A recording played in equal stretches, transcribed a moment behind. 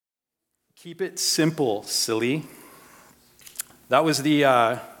Keep it simple, silly. That was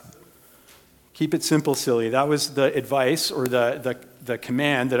the keep it simple, silly. That was the advice or the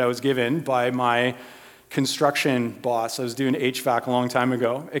command that I was given by my construction boss. I was doing HVAC a long time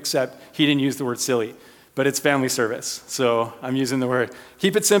ago, except he didn't use the word silly, but it's family service. So I'm using the word.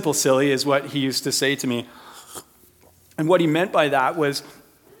 Keep it simple, silly is what he used to say to me. And what he meant by that was,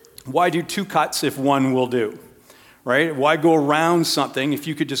 why do two cuts if one will do? Right? Why go around something if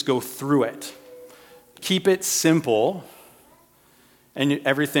you could just go through it? Keep it simple, and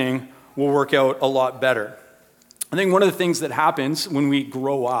everything will work out a lot better. I think one of the things that happens when we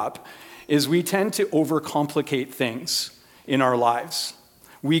grow up is we tend to overcomplicate things in our lives.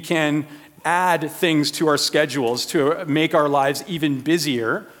 We can add things to our schedules to make our lives even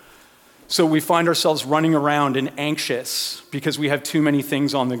busier, so we find ourselves running around and anxious because we have too many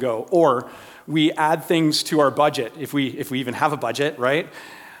things on the go. Or we add things to our budget, if we even have a budget, right?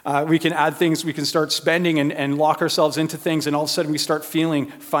 We can add things, we can start spending and lock ourselves into things, and all of a sudden we start feeling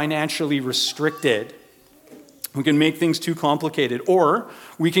financially restricted. We can make things too complicated. Or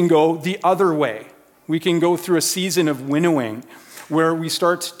we can go the other way. We can go through a season of winnowing where we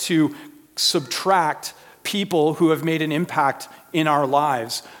start to subtract people who have made an impact in our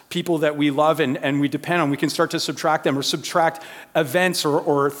lives, people that we love and we depend on. We can start to subtract them, or subtract events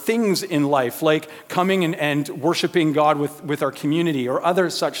or things in life, like coming and worshiping God with our community or other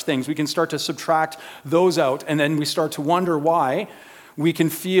such things. We can start to subtract those out, and then we start to wonder why we can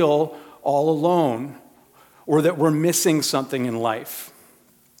feel all alone or that we're missing something in life.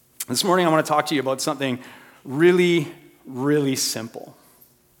 This morning I want to talk to you about something really, really simple.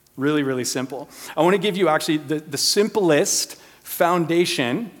 Really, really simple. I want to give you actually the simplest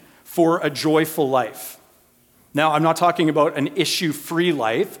foundation for a joyful life. Now, I'm not talking about an issue-free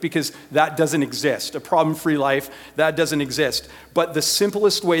life, because that doesn't exist. A problem-free life, that doesn't exist. But the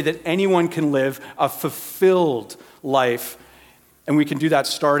simplest way that anyone can live a fulfilled life, and we can do that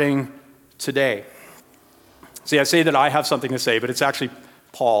starting today. See, I say that I have something to say, but it's actually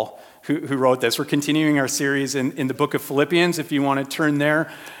Paul who wrote this. We're continuing our series in the book of Philippians. If you want to turn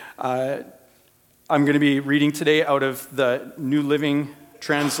there, I'm going to be reading today out of the New Living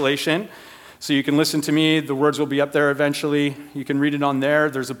Translation. So you can listen to me. The words will be up there eventually. You can read it on there.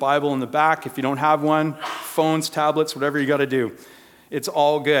 There's a Bible in the back. If you don't have one, phones, tablets, whatever you got to do. It's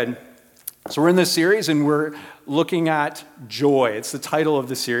all good. So we're in this series and we're looking at joy. It's the title of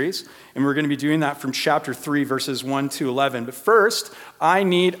the series. And we're going to be doing that from chapter 3, verses 1 to 11. But first, I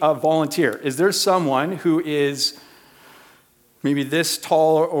need a volunteer. Is there someone who is maybe this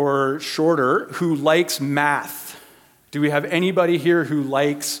tall or shorter who likes math? Do we have anybody here who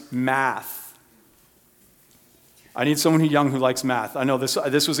likes math? I need someone who's young who likes math. I know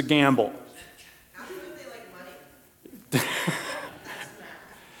this was a gamble. How do they like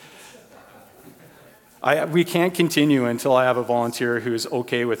money? We can't continue until I have a volunteer who's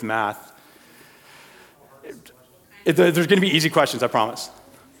okay with math. There's going to be easy questions, I promise.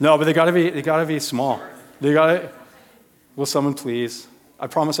 No, but they got to be small. Will someone please? I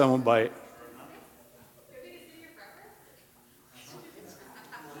promise I won't bite.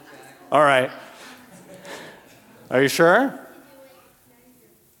 All right. Are you sure?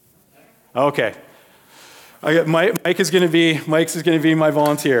 Okay. Mike is going to be my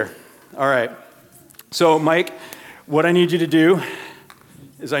volunteer. All right. So, Mike, what I need you to do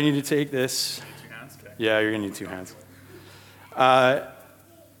is I need to take this. 2 hands? Okay. Yeah, you're going to need 2 hands.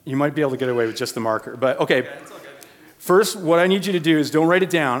 You might be able to get away with just the marker, but okay. It's all good. First, what I need you to do is don't write it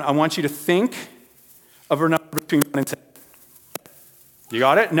down. I want you to think of a number between 1 and 10. You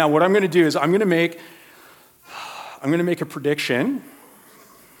got it? Now, what I'm going to do is I'm going to make a prediction.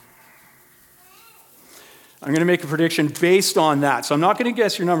 I'm going to make a prediction based on that. So I'm not going to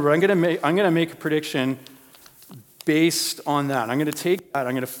guess your number, but I'm going to make a prediction based on that. I'm going to take that,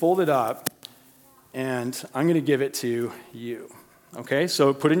 I'm going to fold it up, and I'm going to give it to you. Okay?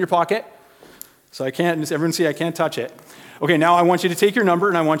 So put it in your pocket. So everyone see I can't touch it. Okay, now I want you to take your number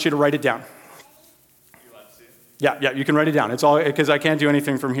and I want you to write it down. You want to see it? Yeah, you can write it down. It's all, because I can't do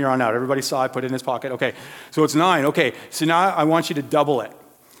anything from here on out. Everybody saw I put it in his pocket. Okay, so it's 9. Okay, so now I want you to double it.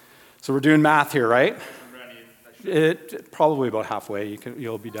 So we're doing math here, right? Probably about halfway,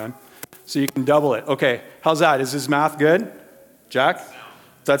 you'll be done. So you can double it. Okay, how's that? Is this math good? Jack? Does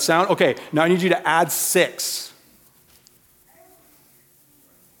that sound? Okay, now I need you to add 6.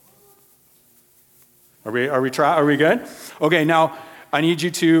 Are we good? Okay, now I need you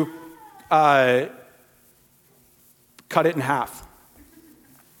to cut it in half.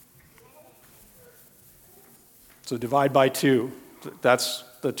 So divide by 2. That's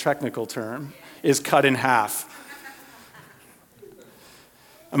the technical term, is cut in half.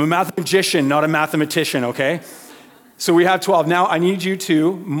 I'm a mathematician, not a mathematician, okay? So we have 12. Now I need you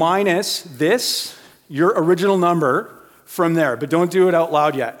to minus this, your original number, from there. But don't do it out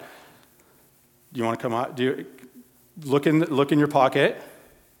loud yet. Do you want to come out? Look in your pocket.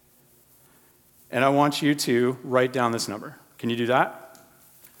 And I want you to write down this number. Can you do that?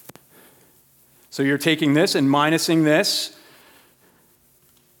 So you're taking this and minusing this.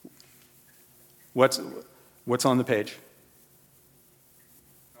 What's on the page?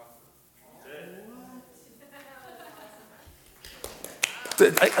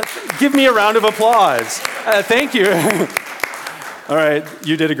 Give me a round of applause. Thank you. All right,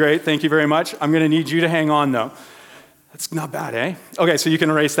 you did a great. Thank you very much. I'm going to need you to hang on, though. That's not bad, eh? Okay, so you can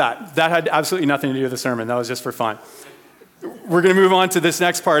erase that. That had absolutely nothing to do with the sermon. That was just for fun. We're going to move on to this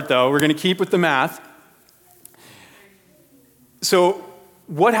next part, though. We're going to keep with the math. So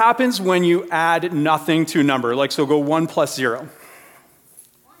what happens when you add nothing to a number? Like, so go 1 plus 0.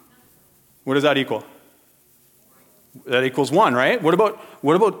 What does that equal? That equals 1, right? What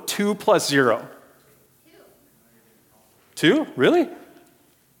about 2 plus 0? 2? Really?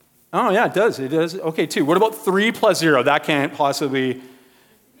 Oh, yeah, it does. It does. Okay, 2. What about 3 plus 0? That can't possibly...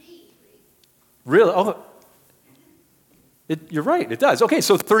 Really? Oh, you're right, it does. Okay,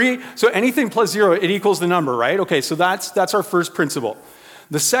 so 3, so anything plus 0, it equals the number, right? Okay, so that's our first principle.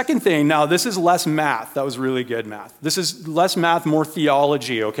 The second thing, now this is less math. That was really good math. This is less math, more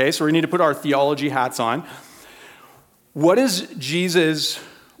theology, okay? So we need to put our theology hats on. What is Jesus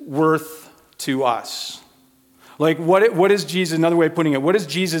worth to us? Like, what is Jesus, another way of putting it, what has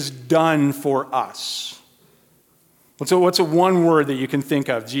Jesus done for us? What's a one word that you can think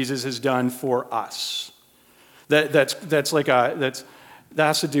of Jesus has done for us? That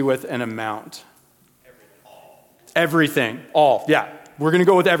has to do with an amount. Everything. All. Yeah. We're going to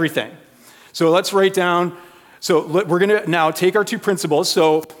go with everything. So let's write down, we're going to now take our two principles.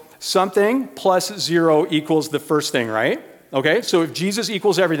 So something plus 0 equals the first thing, right? Okay, so if Jesus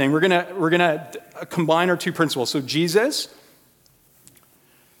equals everything, we're gonna combine our two principles. So Jesus,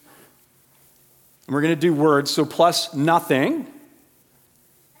 and we're gonna do words. So plus nothing.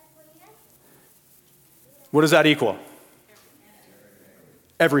 What does that equal?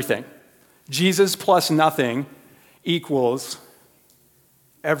 Everything. Jesus plus nothing equals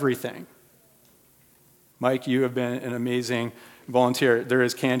everything. Mike, you have been an amazing volunteer. There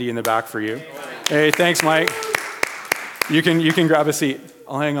is candy in the back for you. Hey, thanks, Mike. You can grab a seat.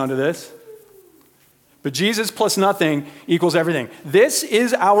 I'll hang on to this. But Jesus plus nothing equals everything. This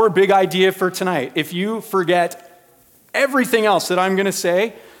is our big idea for tonight. If you forget everything else that I'm going to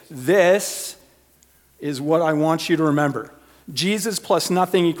say, this is what I want you to remember. Jesus plus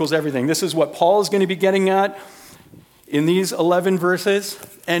nothing equals everything. This is what Paul is going to be getting at in these 11 verses,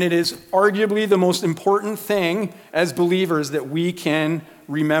 and it is arguably the most important thing as believers that we can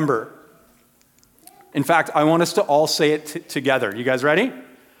remember. In fact, I want us to all say it together. You guys ready?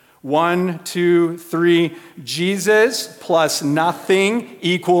 1, 2, 3. Jesus plus nothing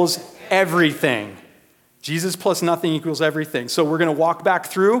equals everything. Jesus plus nothing equals everything. So we're going to walk back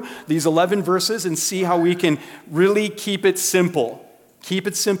through these 11 verses and see how we can really keep it simple. Keep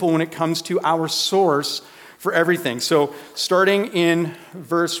it simple when it comes to our source for everything. So starting in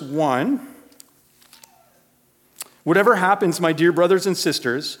verse 1. Whatever happens, my dear brothers and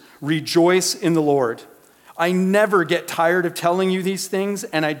sisters, rejoice in the Lord. I never get tired of telling you these things,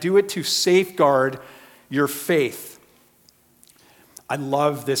 and I do it to safeguard your faith. I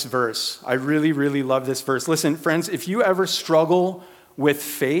love this verse. I really, really love this verse. Listen, friends, if you ever struggle with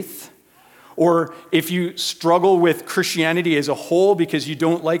faith, or if you struggle with Christianity as a whole because you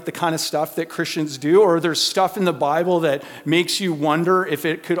don't like the kind of stuff that Christians do, or there's stuff in the Bible that makes you wonder if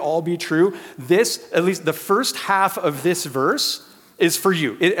it could all be true, this, at least the first half of this verse, is for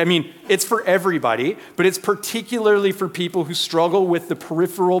you. It's for everybody, but it's particularly for people who struggle with the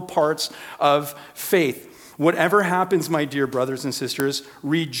peripheral parts of faith. Whatever happens, my dear brothers and sisters,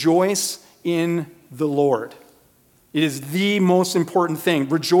 rejoice in the Lord. It is the most important thing.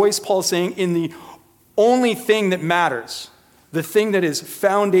 Rejoice, Paul's saying, in the only thing that matters, the thing that is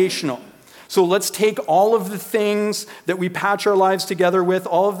foundational. So let's take all of the things that we patch our lives together with,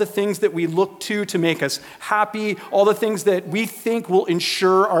 all of the things that we look to make us happy, all the things that we think will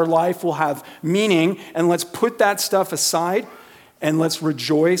ensure our life will have meaning, and let's put that stuff aside and let's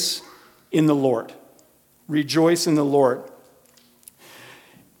rejoice in the Lord. Rejoice in the Lord.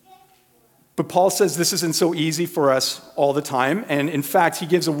 But Paul says this isn't so easy for us all the time. And in fact, he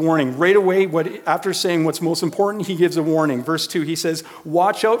gives a warning. Right away, after saying what's most important, he gives a warning. Verse 2, he says,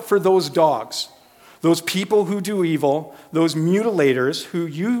 watch out for those dogs, those people who do evil, those mutilators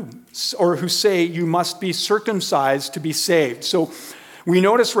who say you must be circumcised to be saved. So We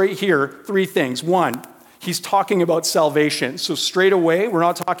notice right here 3 things. 1, he's talking about salvation. So straight away, we're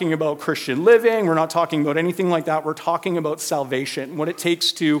not talking about Christian living. We're not talking about anything like that. We're talking about salvation, what it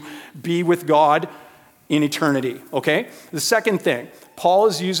takes to be with God in eternity, okay? The second thing, Paul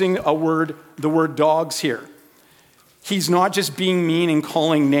is using the word dogs here. He's not just being mean and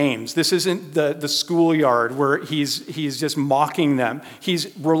calling names. This isn't the schoolyard where he's just mocking them.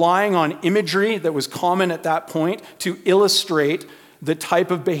 He's relying on imagery that was common at that point to illustrate the type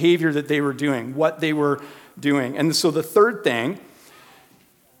of behavior that they were doing, what they were doing. And so the third thing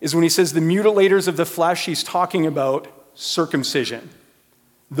is when he says the mutilators of the flesh, he's talking about circumcision.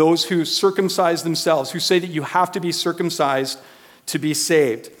 Those who circumcise themselves, who say that you have to be circumcised to be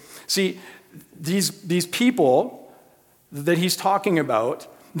saved. See, these people that he's talking about,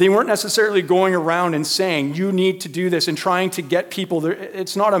 they weren't necessarily going around and saying, you need to do this and trying to get people there.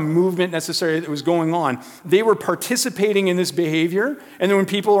 It's not a movement necessarily that was going on. They were participating in this behavior. And then when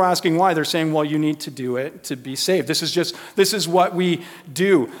people were asking why, they're saying, well, you need to do it to be saved. This is what we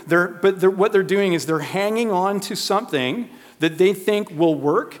do. What they're doing is they're hanging on to something that they think will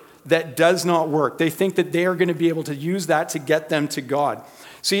work that does not work. They think that they are going to be able to use that to get them to God.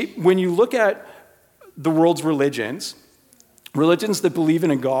 See, when you look at the world's religions that believe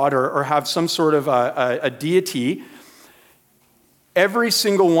in a God or have some sort of a deity, every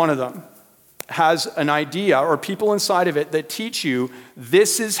single one of them has an idea or people inside of it that teach you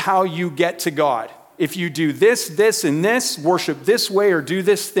this is how you get to God. If you do this, this, and this, worship this way or do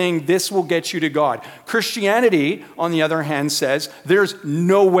this thing, this will get you to God. Christianity, on the other hand, says there's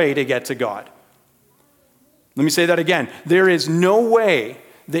no way to get to God. Let me say that again. There is no way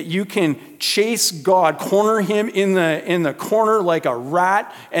that you can chase God, corner him in the corner like a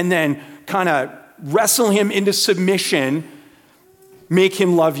rat, and then kind of wrestle him into submission, make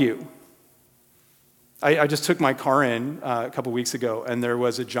him love you. I just took my car in a couple weeks ago, and there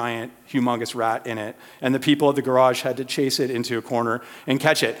was a giant, humongous rat in it, and the people at the garage had to chase it into a corner and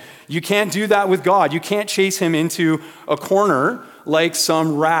catch it. You can't do that with God. You can't chase him into a corner like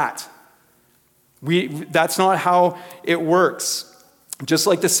some rat. That's not how it works. Just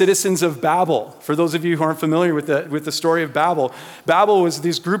like the citizens of Babel. For those of you who aren't familiar with the story of Babel, Babel was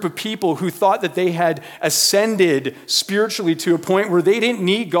this group of people who thought that they had ascended spiritually to a point where they didn't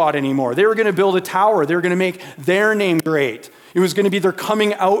need God anymore. They were going to build a tower. They were going to make their name great. It was going to be their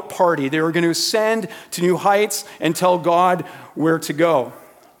coming out party. They were going to ascend to new heights and tell God where to go.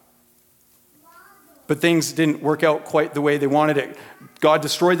 But things didn't work out quite the way they wanted it. God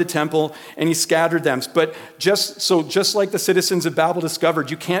destroyed the temple and he scattered them. But just like the citizens of Babel discovered,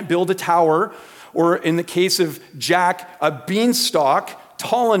 you can't build a tower, or in the case of Jack, a beanstalk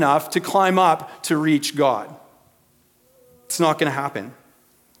tall enough to climb up to reach God. It's not going to happen.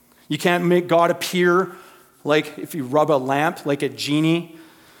 You can't make God appear like if you rub a lamp, like a genie.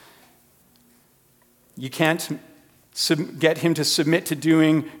 You can't get him to submit to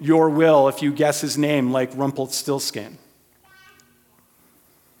doing your will if you guess his name, like Rumpelstiltskin.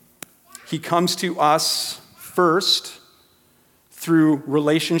 He comes to us first through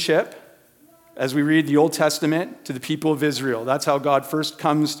relationship, as we read the Old Testament to the people of Israel. That's how God first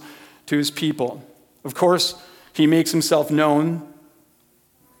comes to his people. Of course, he makes himself known.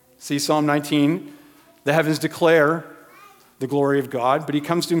 See Psalm 19, the heavens declare the glory of God, but he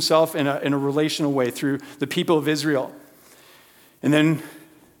comes to himself in a relational way through the people of Israel. And then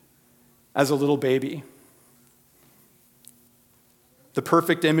as a little baby, the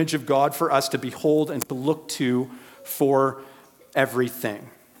perfect image of God for us to behold and to look to for everything.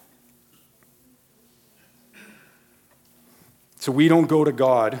 So we don't go to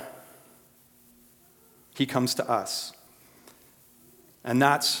God, he comes to us. And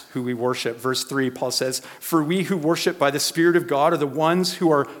that's who we worship. Verse 3, Paul says, "For we who worship by the Spirit of God are the ones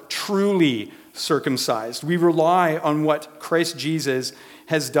who are truly circumcised." We rely on what Christ Jesus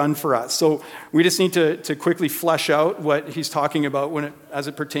has done for us. So we just need to quickly flesh out what he's talking about as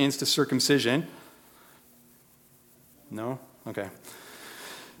it pertains to circumcision. No? Okay.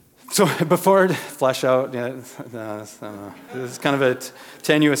 So before flesh out, this is kind of a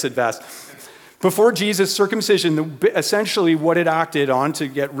tenuous at best. Before Jesus, circumcision, essentially what it acted on, to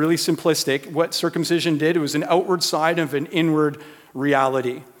get really simplistic, what circumcision did, it was an outward side of an inward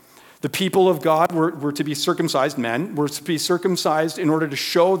reality. The people of God were to be circumcised, men, were to be circumcised in order to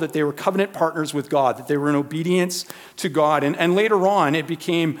show that they were covenant partners with God, that they were in obedience to God. And later on, it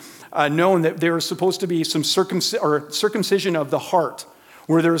became known that there was supposed to be some circumcision of the heart,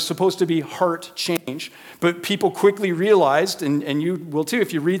 where there was supposed to be heart change. But people quickly realized, and you will too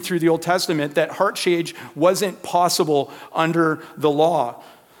if you read through the Old Testament, that heart change wasn't possible under the law.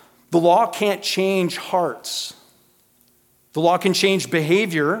 The law can't change hearts. The law can change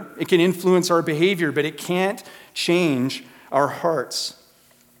behavior. It can influence our behavior, but it can't change our hearts.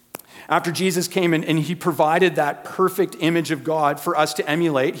 After Jesus came and he provided that perfect image of God for us to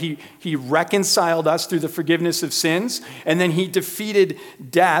emulate, he reconciled us through the forgiveness of sins, and then he defeated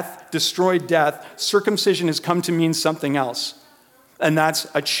death, destroyed death. Circumcision has come to mean something else, and that's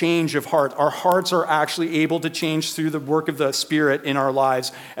a change of heart. Our hearts are actually able to change through the work of the Spirit in our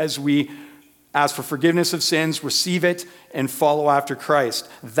lives as we ask for forgiveness of sins, receive it, and follow after Christ.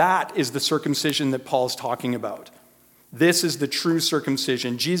 That is the circumcision that Paul's talking about. This is the true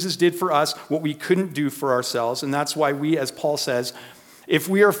circumcision. Jesus did for us what we couldn't do for ourselves, and that's why we, as Paul says, if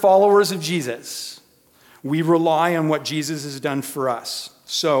we are followers of Jesus, we rely on what Jesus has done for us.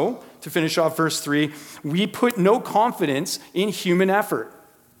 So, to finish off verse 3, we put no confidence in human effort.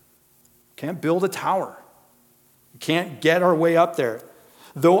 Can't build a tower. Can't get our way up there.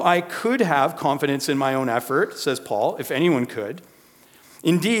 Though I could have confidence in my own effort, says Paul, if anyone could.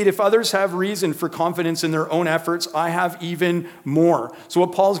 Indeed, if others have reason for confidence in their own efforts, I have even more. So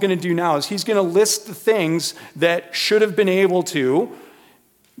what Paul's going to do now is he's going to list the things that should have been able to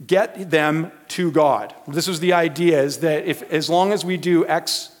get them to God. This was the idea, is that if as long as we do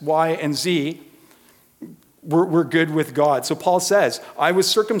X, Y, and Z, we're good with God. So Paul says, I was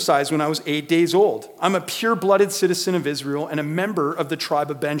circumcised when I was 8 days old. I'm a pure-blooded citizen of Israel and a member of the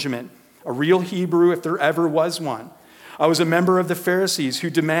tribe of Benjamin, a real Hebrew if there ever was one. I was a member of the Pharisees who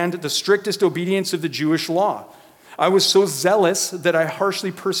demand the strictest obedience of the Jewish law. I was so zealous that I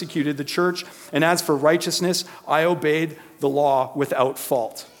harshly persecuted the church, and as for righteousness, I obeyed the law without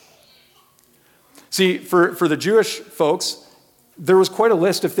fault. See, for the Jewish folks, there was quite a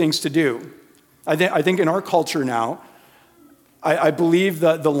list of things to do. I think in our culture now, I believe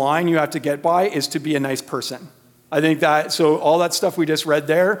that the line you have to get by is to be a nice person. I think that, so all that stuff we just read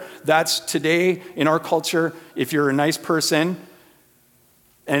there, that's today in our culture, if you're a nice person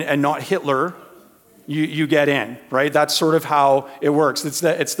and not Hitler, you get in, right? That's sort of how it works.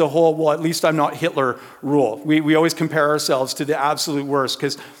 It's the whole, well, at least I'm not Hitler rule. We always compare ourselves to the absolute worst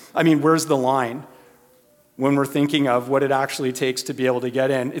because, I mean, where's the line when we're thinking of what it actually takes to be able to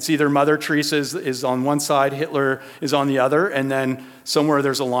get in? It's either Mother Teresa is on one side, Hitler is on the other, and then somewhere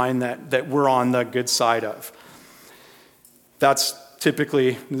there's a line that we're on the good side of. That's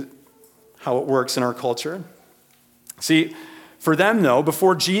typically how it works in our culture. See, for them, though,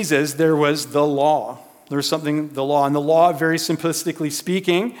 before Jesus, there was the law. There was the law. And the law, very simplistically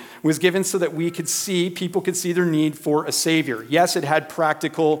speaking, was given so that people could see their need for a Savior. Yes, it had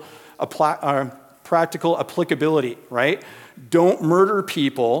practical applicability, right? Don't murder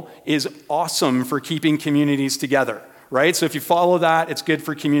people is awesome for keeping communities together, right? So if you follow that, it's good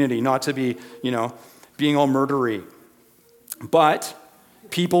for community, not to be, being all murdery. But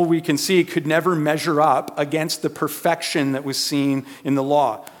people we can see could never measure up against the perfection that was seen in the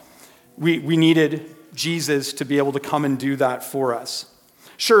law. We needed Jesus to be able to come and do that for us.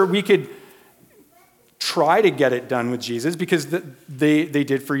 Sure, we could try to get it done with Jesus because they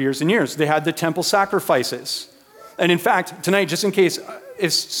did for years and years. They had the temple sacrifices. And in fact, tonight, just in case,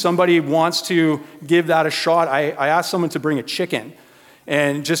 if somebody wants to give that a shot, I asked someone to bring a chicken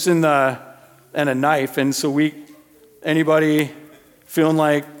and a knife. And so anybody feeling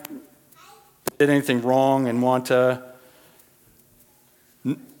like did anything wrong and want to?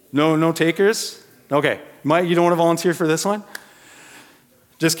 No takers? Okay. You don't want to volunteer for this one?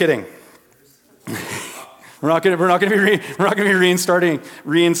 Just kidding. We're not going to be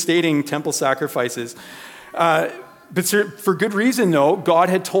reinstating temple sacrifices. But for good reason, though, God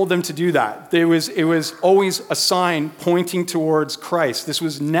had told them to do that. It was always a sign pointing towards Christ. This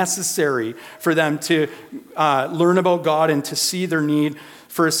was necessary for them to learn about God and to see their need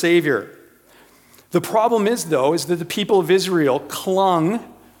for a Savior. The problem is that the people of Israel clung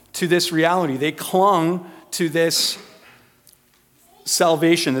to this reality. They clung to this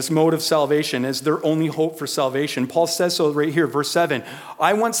salvation, this mode of salvation as their only hope for salvation. Paul says so right here, verse 7.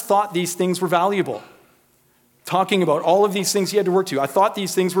 I once thought these things were valuable. Talking about all of these things he had to work to. I thought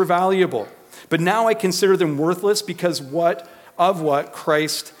these things were valuable, but now I consider them worthless because of what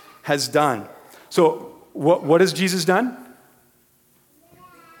Christ has done. So what has Jesus done?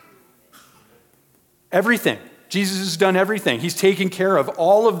 Everything. Jesus has done everything. He's taken care of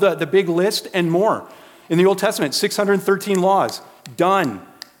all of the big list and more. In the Old Testament, 613 laws. Done,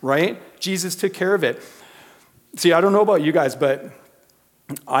 right? Jesus took care of it. See, I don't know about you guys, but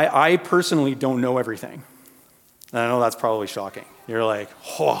I personally don't know everything. And I know that's probably shocking. You're like,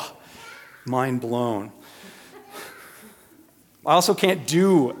 mind blown. I also can't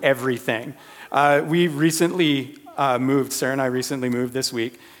do everything. We recently moved, Sarah and I recently moved this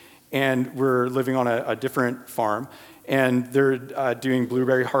week, and we're living on a different farm. and they're doing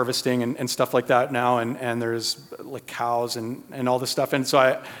blueberry harvesting and stuff like that now, and there's like cows and all this stuff, and so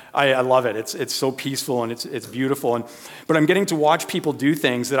I love it. It's so peaceful and it's beautiful, but I'm getting to watch people do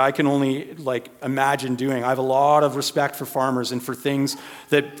things that I can only like imagine doing. I have a lot of respect for farmers and for things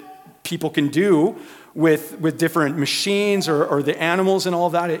that people can do with different machines or the animals and all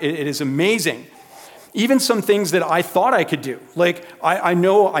of that. It is amazing. Even some things that I thought I could do. Like I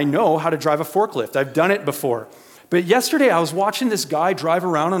know how to drive a forklift. I've done it before. But yesterday I was watching this guy drive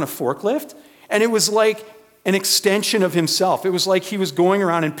around on a forklift, and it was like an extension of himself. It was like he was going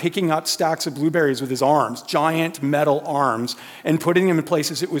around and picking up stacks of blueberries with his arms, giant metal arms, and putting them in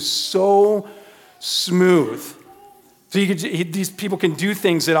places. It was so smooth. So these people can do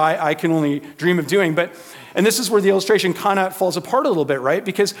things that I can only dream of doing. And this is where the illustration kind of falls apart a little bit, right?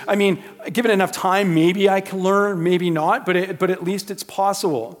 Because, I mean, given enough time, maybe I can learn, maybe not, but at least it's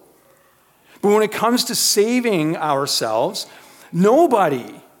possible. But when it comes to saving ourselves,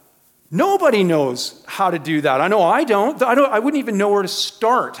 nobody knows how to do that. I know I don't. I wouldn't even know where to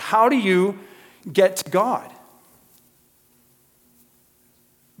start. How do you get to God?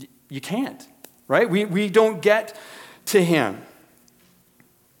 You can't, right? We don't get to him.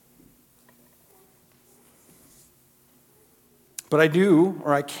 But I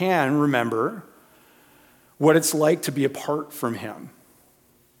can remember what it's like to be apart from him.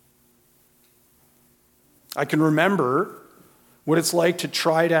 I can remember what it's like to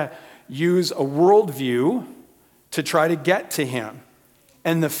try to use a worldview to try to get to him,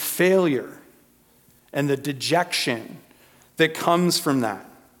 and the failure and the dejection that comes from that.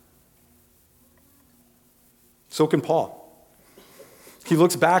 So can Paul. He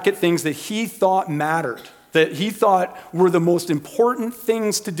looks back at things that he thought mattered, that he thought were the most important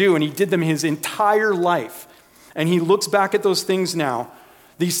things to do, and he did them his entire life. And he looks back at those things now,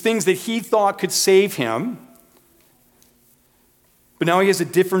 these things that he thought could save him, but now he has a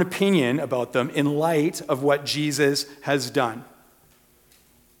different opinion about them in light of what Jesus has done.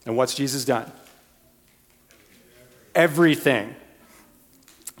 And what's Jesus done? Everything.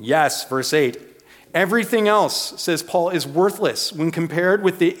 Yes, verse 8. Everything else, says Paul, is worthless when compared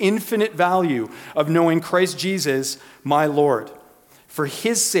with the infinite value of knowing Christ Jesus, my Lord. For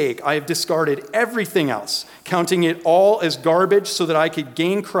his sake, I have discarded everything else, counting it all as garbage so that I could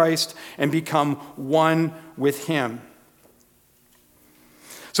gain Christ and become one with him.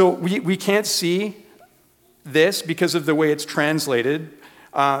 So we can't see this because of the way it's translated,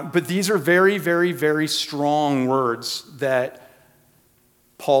 but these are very, very, very strong words that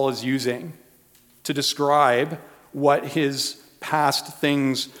Paul is using to describe what his past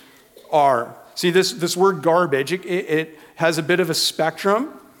things are. See, this word garbage, it has a bit of a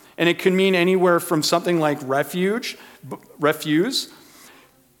spectrum, and it can mean anywhere from something like refuse,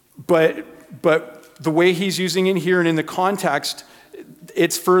 but the way he's using it here and in the context,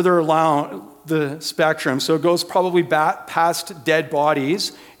 it's further along the spectrum. So it goes probably back past dead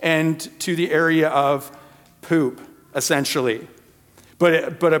bodies and to the area of poop, essentially.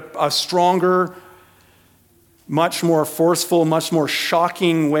 But a stronger, much more forceful, much more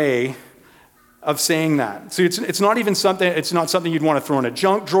shocking way of saying that. So it's not even something, it's not something you'd want to throw in a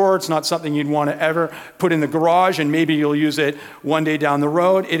junk drawer. It's not something you'd want to ever put in the garage and maybe you'll use it one day down the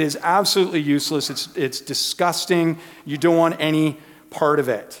road. It is absolutely useless. It's disgusting. You don't want any part of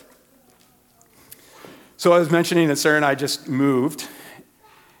it. So I was mentioning that Sarah and I just moved.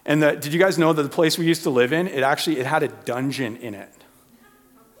 And did you guys know that the place we used to live in, it had a dungeon in it?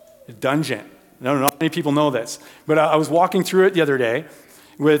 A dungeon. No, not many people know this. But I was walking through it the other day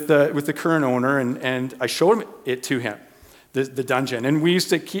with the current owner, and I showed it to him, the dungeon. And we used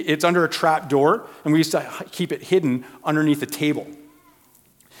to it's under a trap door, and we used to keep it hidden underneath a table.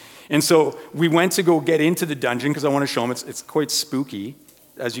 And so we went to go get into the dungeon because I want to show him it's quite spooky,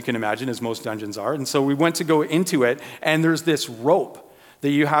 as you can imagine, as most dungeons are. And so we went to go into it, and there's this rope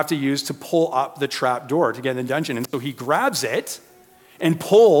that you have to use to pull up the trap door to get in the dungeon. And so he grabs it and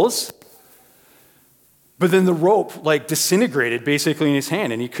pulls, but then the rope disintegrated basically in his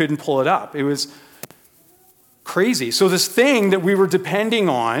hand, and he couldn't pull it up. It was crazy. So this thing that we were depending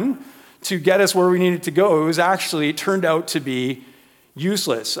on to get us where we needed to go, it turned out to be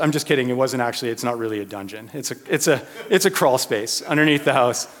useless. I'm just kidding. It wasn't actually. It's not really a dungeon. It's a crawl space underneath the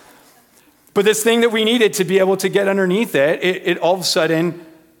house. But this thing that we needed to be able to get underneath it all of a sudden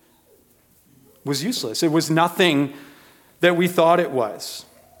was useless. It was nothing that we thought it was.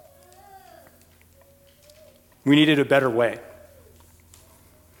 We needed a better way.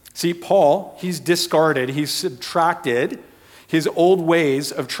 See, Paul, he's subtracted his old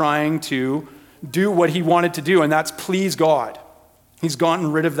ways of trying to do what he wanted to do, and that's please God. He's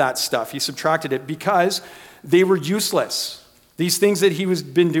gotten rid of that stuff. He subtracted it because they were useless. These things that he was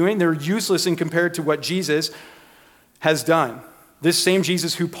been doing, they're useless in compared to what Jesus has done. This same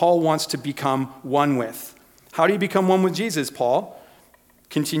Jesus who Paul wants to become one with. How do you become one with Jesus, Paul?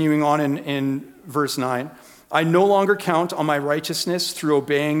 Continuing on in verse 9. I no longer count on my righteousness through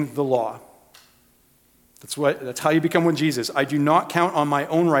obeying the law. That's how you become with Jesus. I do not count on my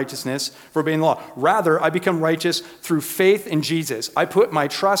own righteousness for obeying the law. Rather, I become righteous through faith in Jesus. I put my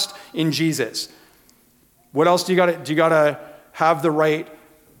trust in Jesus. What else do you got to have the right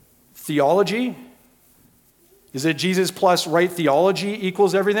theology? Is it Jesus plus right theology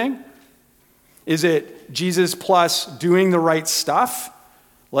equals everything? Is it Jesus plus doing the right stuff,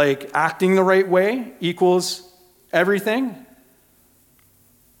 like acting the right way equals everything?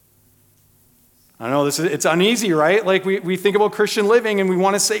 I know it's uneasy, right? Like we think about Christian living and we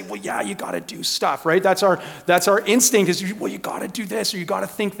want to say, well, yeah, you got to do stuff, right? That's our instinct is, well, you got to do this or you got to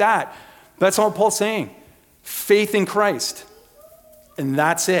think that. That's all Paul's saying. Faith in Christ. And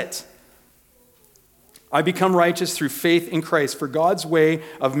that's it. I become righteous through faith in Christ. For God's way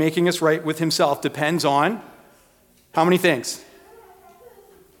of making us right with himself depends on how many things?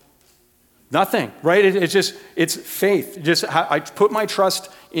 Nothing, right? It's faith. I put my trust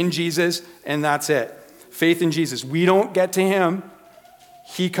in Jesus, and that's it. Faith in Jesus. We don't get to him.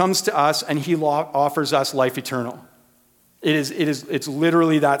 He comes to us, and he offers us life eternal. It's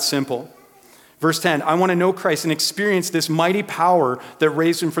literally that simple. Verse 10, I want to know Christ and experience this mighty power that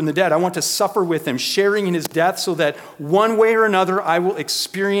raised him from the dead. I want to suffer with him, sharing in his death, so that one way or another I will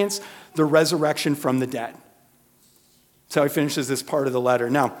experience the resurrection from the dead. That's how he finishes this part of the letter.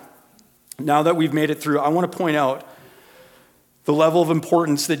 Now that we've made it through, I want to point out the level of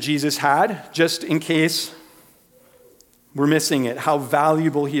importance that Jesus had, just in case we're missing it, how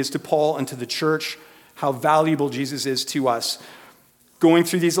valuable he is to Paul and to the church, how valuable Jesus is to us. Going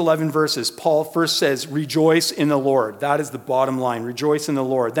through these 11 verses, Paul first says, rejoice in the Lord. That is the bottom line, rejoice in the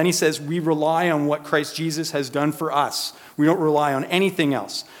Lord. Then he says, we rely on what Christ Jesus has done for us. We don't rely on anything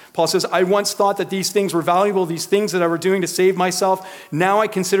else. Paul says, I once thought that these things were valuable, these things that I were doing to save myself. Now I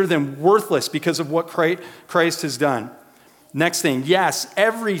consider them worthless because of what Christ has done. Next thing, yes,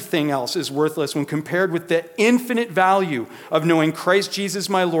 everything else is worthless when compared with the infinite value of knowing Christ Jesus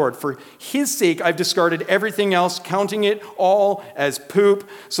my Lord. For his sake, I've discarded everything else, counting it all as poop,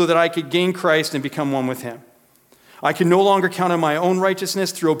 so that I could gain Christ and become one with him. I can no longer count on my own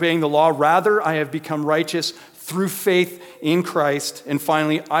righteousness through obeying the law. Rather, I have become righteous through faith in Christ. And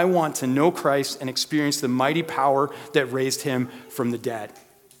finally, I want to know Christ and experience the mighty power that raised him from the dead.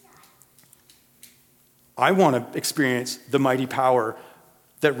 I want to experience the mighty power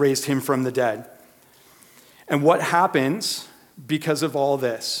that raised him from the dead. And what happens because of all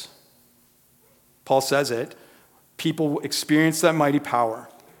this? Paul says it. People experience that mighty power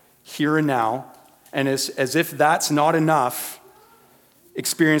here and now. And as if that's not enough,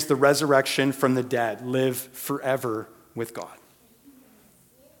 experience the resurrection from the dead. Live forever with God.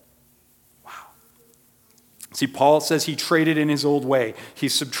 Wow. See, Paul says he traded in his old way. He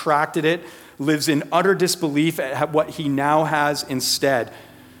subtracted it, lives in utter disbelief at what he now has instead.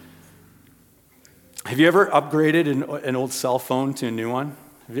 Have you ever upgraded an old cell phone to a new one?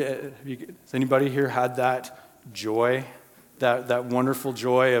 Has anybody here had that joy, that wonderful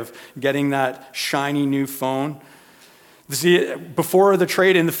joy of getting that shiny new phone? See, before the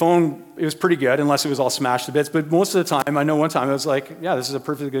trade-in, the phone, it was pretty good, unless it was all smashed to bits. But most of the time, I know one time, I was like, yeah, this is a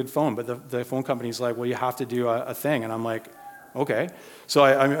perfectly good phone. But the phone company's like, well, you have to do a thing. And I'm like, okay. So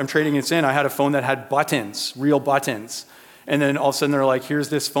I'm trading it in. I had a phone that had buttons, real buttons. And then all of a sudden, they're like, here's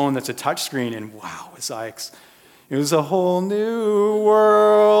this phone that's a touchscreen. And wow, it's like, it was a whole new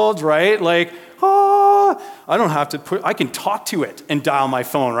world, right? Like, I don't have to I can talk to it and dial my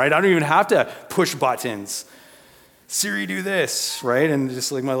phone, right? I don't even have to push buttons. Siri, do this, right? And just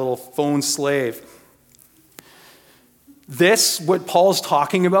like my little phone slave. This, what Paul's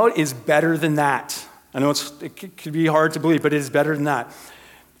talking about, is better than that. I know it could be hard to believe, but it is better than that.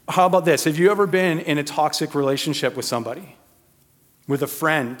 How about this? Have you ever been in a toxic relationship with somebody? With a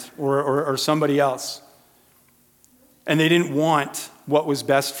friend or somebody else? And they didn't want what was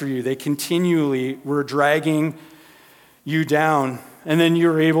best for you. They continually were dragging you down. And then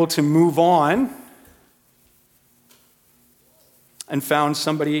you're able to move on and found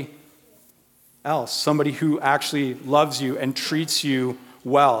somebody else, somebody who actually loves you and treats you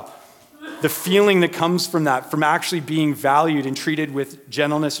well. The feeling that comes from that, from actually being valued and treated with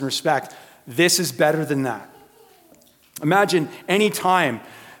gentleness and respect, this is better than that. Imagine any time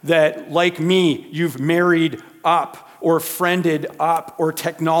that, like me, you've married up or friended up or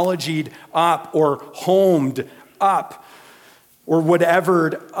technologied up or homed up or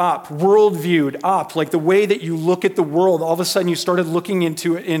whatevered up, worldviewed up, like the way that you look at the world. All of a sudden you started looking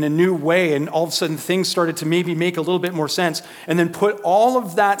into it in a new way, and all of a sudden things started to maybe make a little bit more sense. And then put all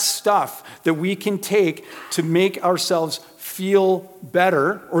of that stuff that we can take to make ourselves feel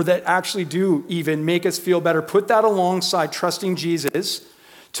better, or that actually do even make us feel better, put that alongside trusting Jesus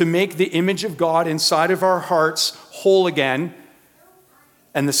to make the image of God inside of our hearts whole again,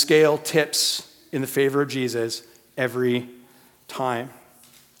 and the scale tips in the favor of Jesus every time.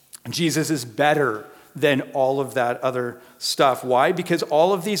 Jesus is better than all of that other stuff. Why? Because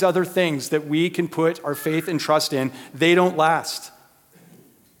all of these other things that we can put our faith and trust in, they don't last.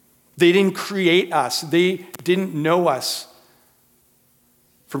 They didn't create us. They didn't know us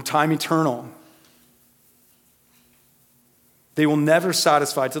from time eternal. They will never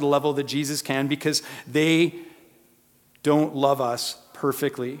satisfy to the level that Jesus can, because they don't love us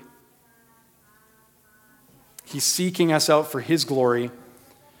perfectly. He's seeking us out for his glory,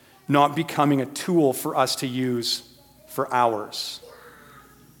 not becoming a tool for us to use for ours.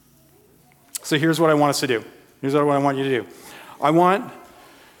 So here's what I want us to do. Here's what I want you to do. I want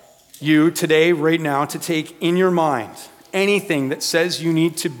you today, right now, to take in your mind anything that says you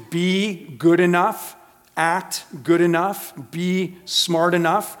need to be good enough, act good enough, be smart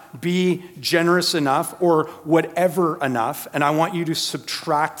enough, be generous enough, or whatever enough, and I want you to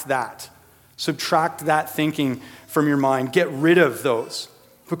subtract that. Subtract that thinking from your mind. Get rid of those.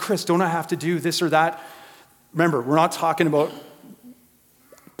 But Chris, don't I have to do this or that? Remember, we're not talking about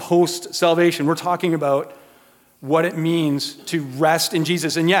post-salvation. We're talking about what it means to rest in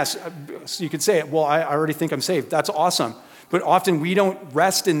Jesus. And yes, you could say, well, I already think I'm saved. That's awesome. But often we don't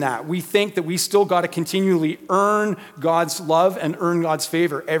rest in that. We think that we still got to continually earn God's love and earn God's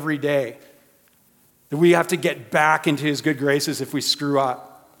favor every day. That we have to get back into his good graces if we screw up.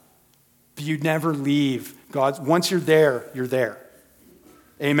 But you never leave God. Once you're there, you're there.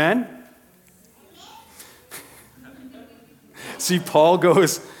 Amen? See, Paul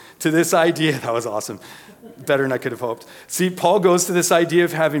goes to this idea. That was awesome. Better than I could have hoped. See, Paul goes to this idea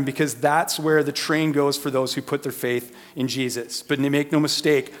of heaven because that's where the train goes for those who put their faith in Jesus. But make no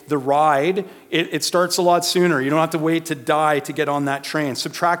mistake, the ride, it starts a lot sooner. You don't have to wait to die to get on that train.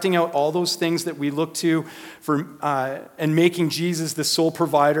 Subtracting out all those things that we look to for, and making Jesus the sole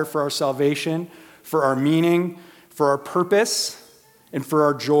provider for our salvation, for our meaning, for our purpose, and for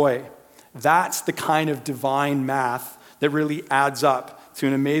our joy. That's the kind of divine math that really adds up to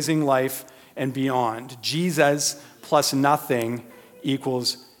an amazing life and beyond. Jesus plus nothing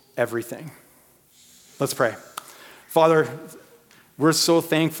equals everything. Let's pray. Father, we're so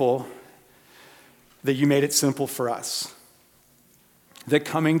thankful that you made it simple for us. That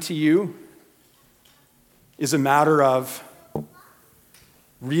coming to you is a matter of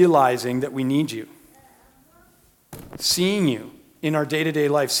realizing that we need you. Seeing you in our day-to-day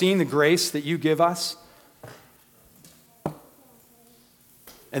life, seeing the grace that you give us,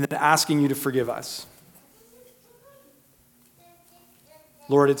 and then asking you to forgive us.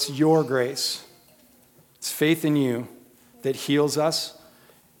 Lord, it's your grace. It's faith in you that heals us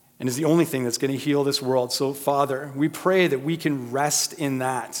and is the only thing that's going to heal this world. So, Father, we pray that we can rest in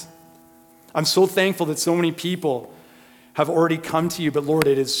that. I'm so thankful that so many people have already come to you, but Lord,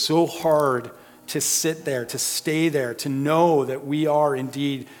 it is so hard to sit there, to stay there, to know that we are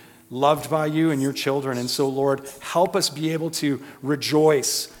indeed loved by you and your children. And so, Lord, help us be able to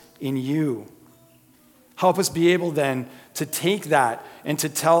rejoice in you. Help us be able then to take that and to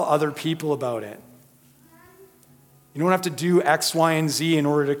tell other people about it. You don't have to do X, Y, and Z in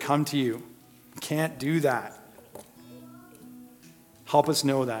order to come to you. You can't do that. Help us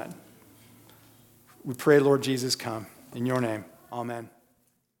know that. We pray, Lord Jesus, come. In your name, amen.